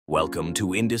Welcome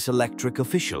to Indus Electric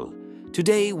Official.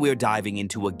 Today we're diving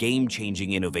into a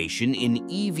game-changing innovation in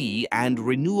EV and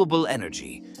renewable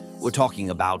energy. We're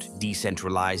talking about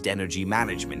decentralized energy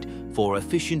management for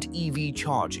efficient EV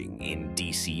charging in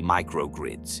DC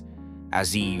microgrids.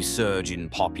 As EVs surge in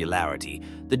popularity,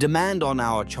 the demand on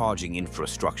our charging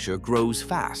infrastructure grows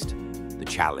fast. The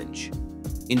challenge: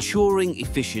 ensuring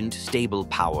efficient, stable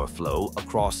power flow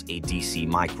across a DC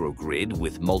microgrid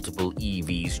with multiple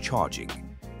EVs charging.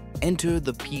 Enter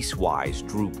the piecewise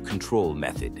droop control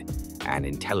method, an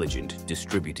intelligent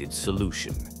distributed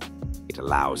solution. It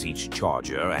allows each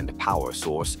charger and power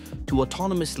source to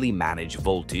autonomously manage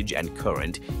voltage and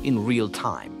current in real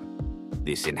time.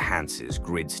 This enhances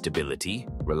grid stability,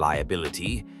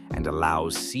 reliability, and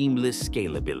allows seamless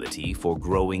scalability for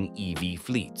growing EV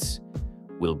fleets.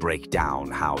 We'll break down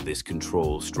how this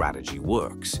control strategy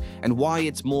works and why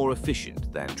it's more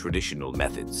efficient than traditional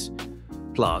methods.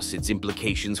 Plus its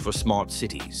implications for smart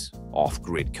cities,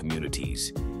 off-grid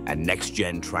communities, and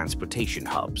next-gen transportation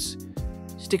hubs.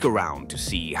 Stick around to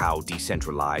see how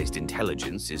decentralized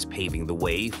intelligence is paving the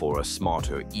way for a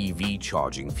smarter EV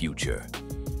charging future.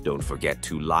 Don't forget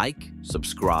to like,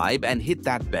 subscribe, and hit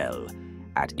that bell.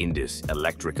 At Indus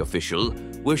Electric Official,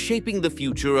 we're shaping the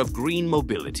future of green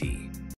mobility.